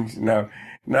do things now.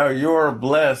 Now you're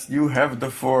blessed. You have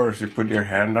the force. You put your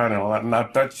hand on it and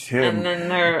not touch him. And then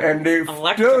they're and they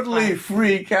electrified. totally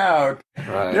freak out.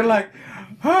 Right. They're like,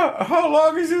 how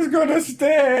long is this gonna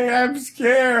stay? I'm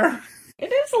scared.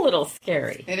 It is a little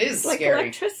scary. It is It's like scary.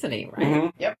 electricity, right?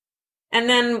 Mhm. Yep. And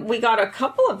then we got a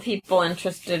couple of people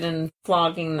interested in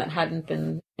flogging that hadn't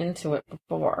been into it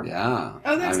before. Yeah.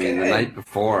 Oh, that's I mean, good. the night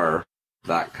before,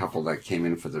 that couple that came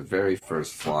in for the very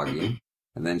first flogging,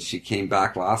 and then she came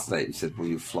back last night and said, will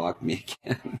you flog me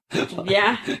again?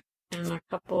 Yeah. And a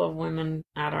couple of women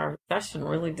at our session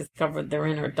really discovered their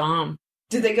inner dom.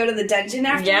 Did they go to the dungeon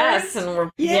afterwards? Yes, and we're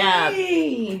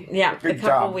Yay! yeah. The Good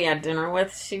couple job. we had dinner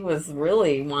with, she was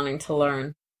really wanting to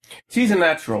learn. She's a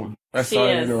natural. I She saw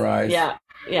it is. in her eyes.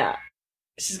 Yeah.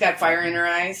 She's got fire in her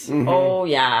eyes. Mhm. Oh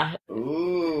yeah.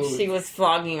 Ooh. She was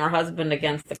flogging her husband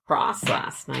against the cross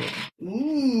last night.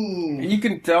 Ooh. You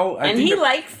can tell. And he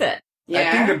likes it.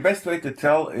 I think the best way to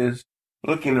tell is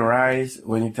look in her eyes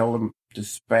when you tell them to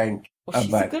spank. Well, she's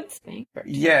a butt. good spanker.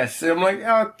 Yes, I'm like,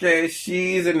 okay,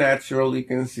 she's a natural. You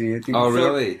can see it. You Oh, can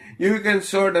sort- really? You can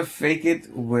sort of fake it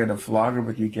with a flogger,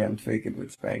 but you can't fake it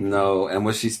with spanking. No, and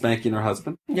was she spanking her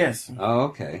husband? Yes. Oh,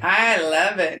 okay. I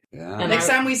love it. Yeah. Next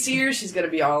time we see her, she's going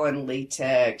to be all in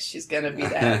latex. She's going to be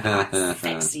that hot,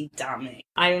 sexy dummy.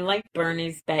 I like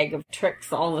Bernie's bag of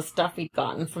tricks, all the stuff he'd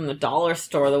gotten from the dollar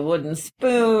store, the wooden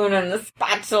spoon and the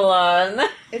spatula. And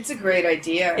It's a great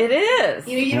idea. it is.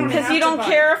 You don't Because have you to don't buy-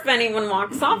 care if anyone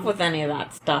walks off with any of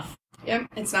that stuff. Yep,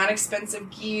 it's not expensive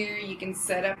gear. You can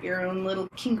set up your own little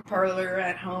kink parlor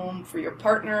at home for your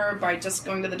partner by just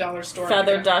going to the dollar store.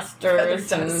 Feather and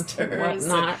dusters and dusters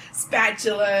whatnot.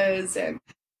 spatulas and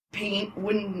paint,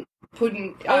 wooden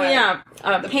pudding. Oh, yeah,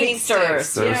 the paint stirrers.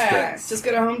 sticks. Yeah, sticks. just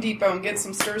go to Home Depot and get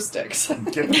some stir sticks.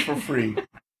 Get it for free.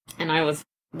 And I was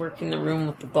working the room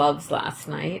with the gloves last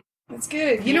night. That's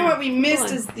good. You know what we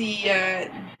missed is the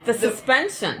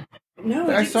suspension. No,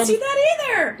 I I saw didn't see that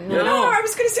either. No. No, I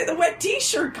was going to say the wet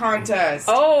T-shirt contest.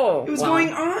 Oh, it was wow. going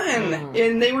on,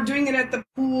 and they were doing it at the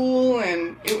pool,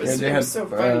 and it was, Yeah, they it had was so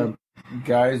fun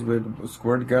guys with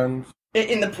squirt guns.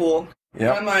 in the pool.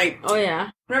 Yeah. I'm like, oh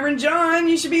yeah, Reverend John,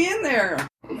 you should be in there.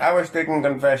 I was taking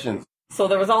confessions. So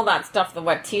there was all that stuff, the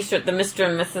wet T-shirt, the Mr.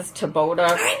 and Mrs. Taboda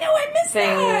I know, I missed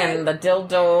thing, that. and the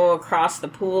dildo across the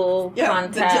pool Yeah,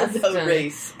 contest. the dildo and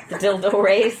race. The dildo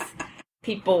race.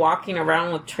 People walking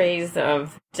around with trays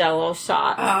of Jell-O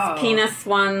shots, Oh. penis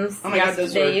ones. Oh my God,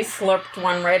 those Yesterday were- you slurped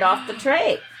one right off the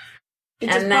tray. It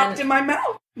And just then- popped in my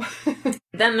mouth.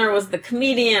 Then there was the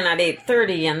comedian at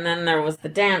 8:30, and then there was the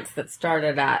dance that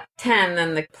started at 10.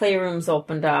 Then the playrooms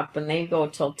opened up, and they go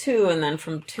till 2, and then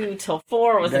from 2 till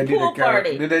 4 was a pool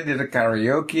party. They did a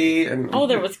karaoke and Oh,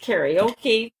 there was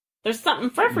karaoke. There's something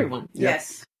for everyone.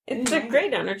 Yes. It's a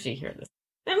great energy here.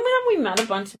 And then we met a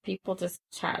bunch of people just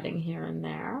chatting here and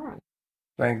there.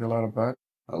 Thanks a lot of butt.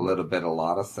 A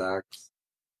lot of sex.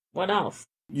 What else?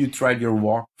 You tried your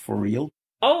walk for real?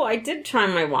 Oh, I did try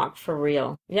my walk for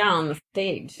real. Yeah, on the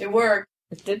stage. It worked.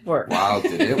 It did work. Wow,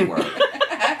 did it work?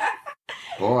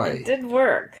 Boy, It did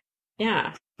work.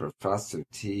 Yeah. Professor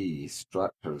T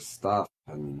strut her stuff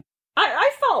and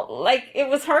I felt like it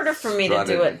was harder for me to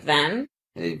do Strutted. it then.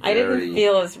 a I didn't very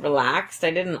feel as relaxed.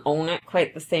 I didn't own it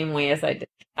quite the same way as I did.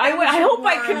 I was hope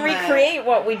I can warm. recreate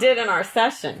what we did in our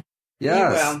session.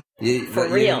 yes. You, For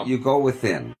you- real. You go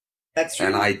within, That's true.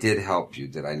 and I did help you,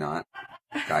 did I not?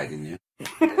 Guiding you.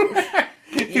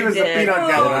 He was a did. peanut Oh,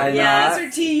 gallery. Did I not?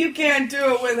 Professor T, you can't do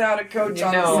it without a coach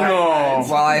on the No. sidelines.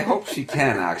 Well, I hope she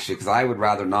can actually, because I would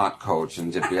rather not coach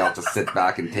and just be able to sit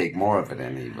back and take more of it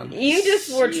in. Even You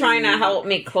just were trying to help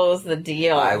me close the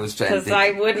deal. I was trying because to-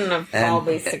 I wouldn't have and-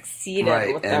 probably succeeded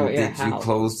right? without And your did you help.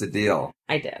 close the deal?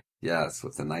 I did. Yes,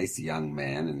 with a nice young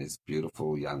man and his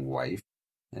beautiful young wife,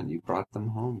 and you brought them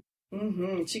home.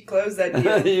 Mm-hmm. She closed that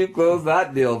deal. You closed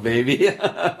that deal, baby.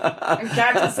 And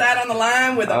Captain sat on the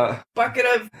line with a bucket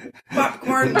of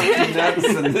popcorn. Nuts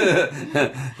and-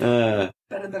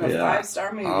 Better than a Yeah.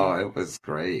 5-star movie. Oh, it was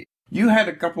great. You had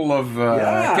a couple of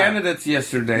Yeah. candidates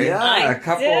yesterday. Yeah, I a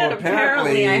couple did.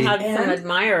 apparently. I had some And A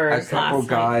admirers couple last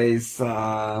night.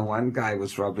 guys. One guy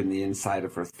was rubbing the inside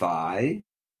of her thigh.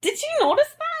 Did you notice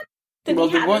that? That Well,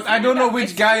 he had his I don't hand know up which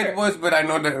his guy shirt? it was, but I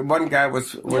know that one guy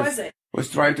was it?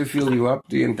 trying to feel you up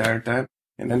the entire time,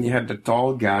 and then you had the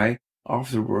tall guy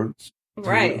afterwards,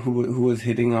 Right. Who was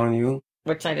hitting on you.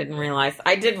 Which I didn't realize.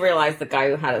 I did realize the guy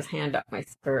who had his hand up my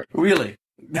skirt. Really?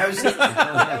 That was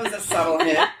a subtle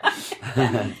hit.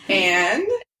 And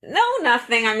No,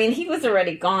 nothing. I mean, he was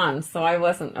already gone, so I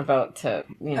wasn't about to,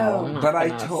 I'm not But I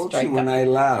gonna told strike you when up. I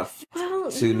left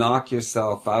Well, to knock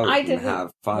yourself out I and didn't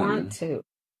have fun. want to.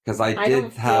 Because I I did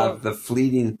don't have feel- the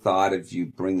fleeting thought of you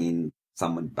bringing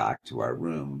someone back to our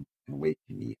room and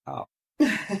waking me up.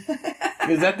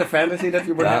 Is that the fantasy that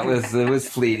you were having? It was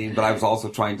fleeting, but I was also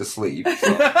trying to sleep.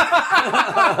 so.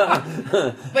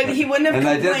 but he wouldn't have And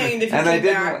I complained didn't, if he and I came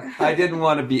didn't, back. I didn't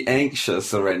want to be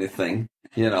anxious or anything,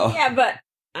 Yeah, but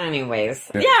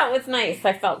anyways. Yeah. Yeah, it was nice.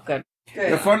 I felt good.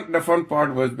 The fun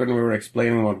part was when we were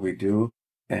explaining what we do,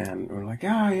 and we're like,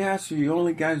 yeah, so you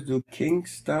only guys do kink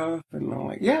stuff, and I'm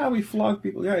like, yeah, we flog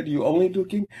people. Yeah, do you only do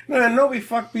kink? No, we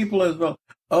fuck people as well.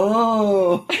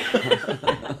 Oh,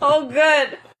 Oh,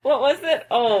 good. What was it?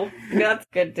 Oh, that's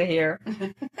good to hear.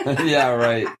 Yeah,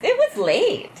 right. It was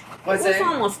late. Was it? it? Was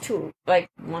almost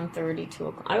 1:30, 2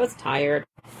 o'clock. I was tired.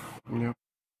 Yeah.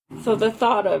 So the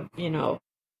thought of,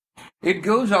 It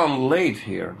goes on late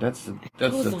here. That's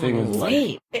the thing. Is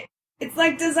late. It's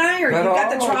like Desire. But You've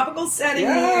got the tropical setting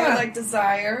here, like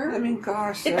Desire. I mean,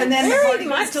 gosh. And then the party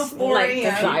goes till 4 like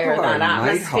a.m. Desire, that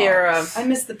atmosphere of... I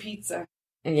miss the pizza.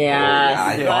 Yeah,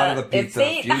 I thought of the pizza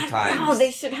a few times. Oh, they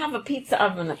should have a pizza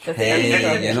oven at this.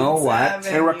 Hey, you know what?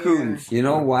 And raccoons. You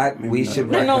know what? We should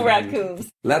There are recommend. no raccoons.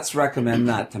 Let's recommend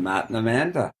that to Matt and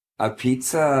Amanda. A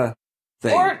pizza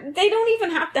thing. Or they don't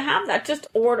even have to have that. Just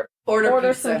order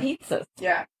some pizzas.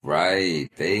 Yeah. Right.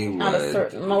 They would. At a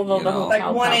certain level, the hotel like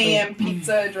 1 probably. a.m.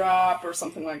 pizza drop or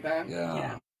something like that.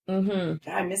 Yeah. Mm-hmm.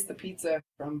 I miss the pizza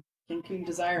from Cancun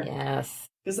Desire. Yes.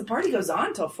 Because the party goes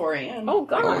on till 4 a.m. Oh,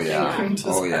 gosh. Oh, yeah. Cancun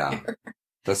Oh, yeah. Desire.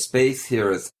 The space here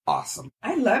is awesome.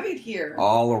 I love it here.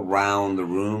 All around the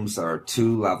rooms are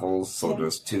 2 levels, so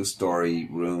there's 2-story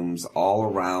rooms all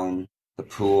around the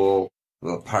pool,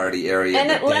 the party area, And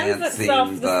the it lends dancing,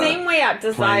 itself the same way at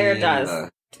Desire playing, does.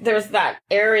 There's that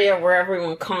area where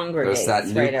everyone congregates.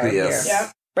 There's that right out here. nucleus.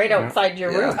 Yep. Right outside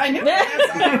your room. I know.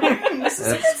 This is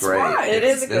a good That's great. spot. It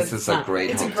is a good This is spot. a great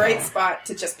It's a hotel. great spot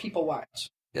to just people watch.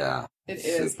 Yeah. It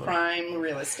is Super. prime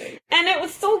real estate. And it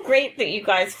was so great that you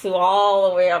guys flew all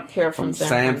the way up here from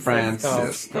San Francisco.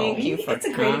 Francisco. Thank you for It's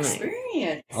a great coming.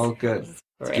 experience. Oh, good.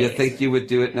 Great. Do you think you would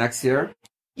do it next year?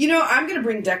 You know, I'm going to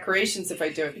bring decorations if I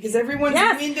do it because everyone's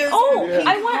Yes. windows. Oh, have pink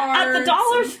I went at the hearts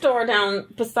dollar and- store down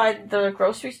beside the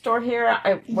grocery store here,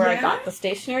 where I Yeah? got the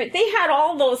stationery. They had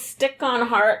all those stick-on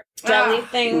heart jelly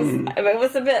things. It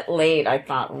was a bit late. I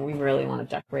thought we really want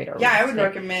to decorate our Yeah, I rooms would today.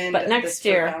 recommend. But next this for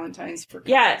year, Valentine's for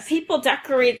people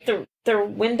decorate their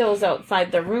windows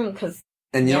outside their room because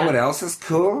And you know what else is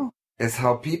cool? Is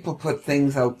how people put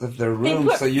things out of their they room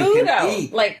put so you food can out,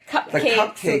 eat. like The cupcakes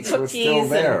cupcakes and were cookies. still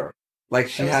there. Like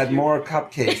she That was had cute. more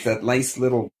cupcakes, that nice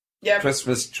little Yep.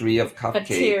 Christmas tree of cupcakes.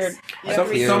 tiered.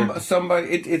 Somebody,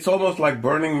 it's almost like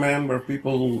Burning Man where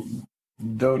people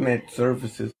donate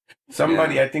services.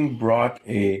 Somebody, I think, brought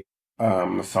a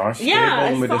massage Yeah, I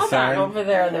table with a saw that sign, over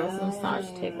there. There was a massage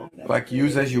table. like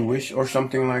use as you wish or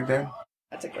something like that.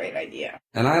 That's a great idea.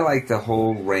 And I like the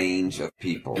whole range of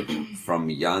people from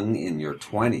young in your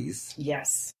 20s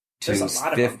Yes. to There's a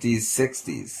lot of them. 50s,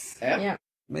 60s. Yeah.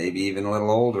 Maybe even a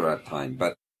little older at time.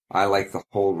 But I like the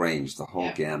whole range. The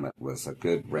whole gamut was a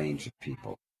good range of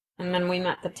people. And then we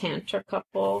met the Tantra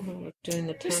couple who was doing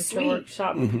the They're Tantra sweet.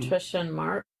 workshop, Patricia and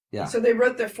Mark. Yeah. So they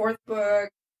wrote their 4th book.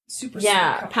 Super sweet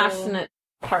Yeah, couple. Passionate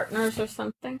Partners or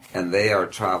something. And they are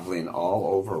traveling all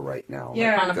over right now.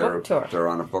 Yeah. On a book tour. They're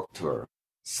on a book tour.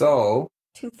 So,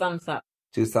 2 thumbs up.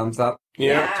 2 thumbs up?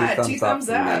 Yeah, 2 thumbs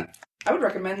up. for me. I would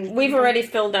recommend. We've already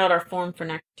filled out our form for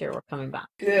next year. We're coming back.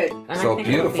 Good. And I So think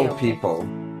it'll be beautiful okay. people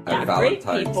Yeah, at great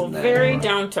Valentine's people. and Very Niagara.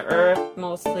 down to earth,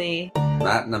 mostly.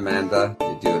 Matt and Amanda,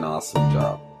 you do an awesome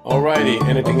job. Alrighty,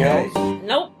 anything Okay. else?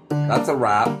 Nope. That's a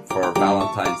wrap for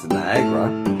Valentine's in Niagara.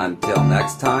 Until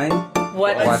next time,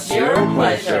 What's your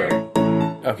pleasure?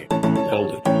 Okay,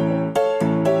 that'll do.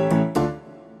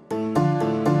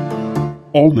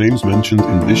 All names mentioned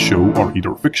in this show are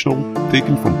either fictional,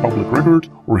 taken from public record,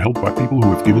 or held by people who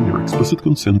have given their explicit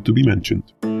consent to be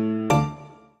mentioned.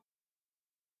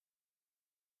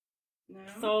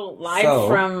 So, live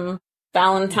from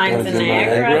Valentine's in Valentine's in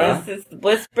Niagara, Niagara. this is the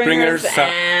Bliss Bringers, Bringers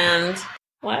and...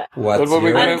 What? what's What were we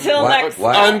your, gonna- Until what- next-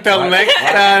 what- Until what- next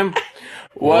what- time,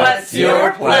 What's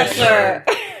your pleasure?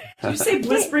 Did you say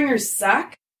Bliss Bringers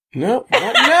suck? No,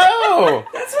 no.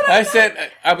 That's what I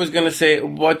said I was gonna say,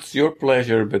 "What's your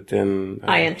pleasure?" But then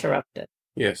I interrupted.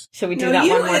 Yes. Should we do No, that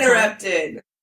you one more time? interrupted.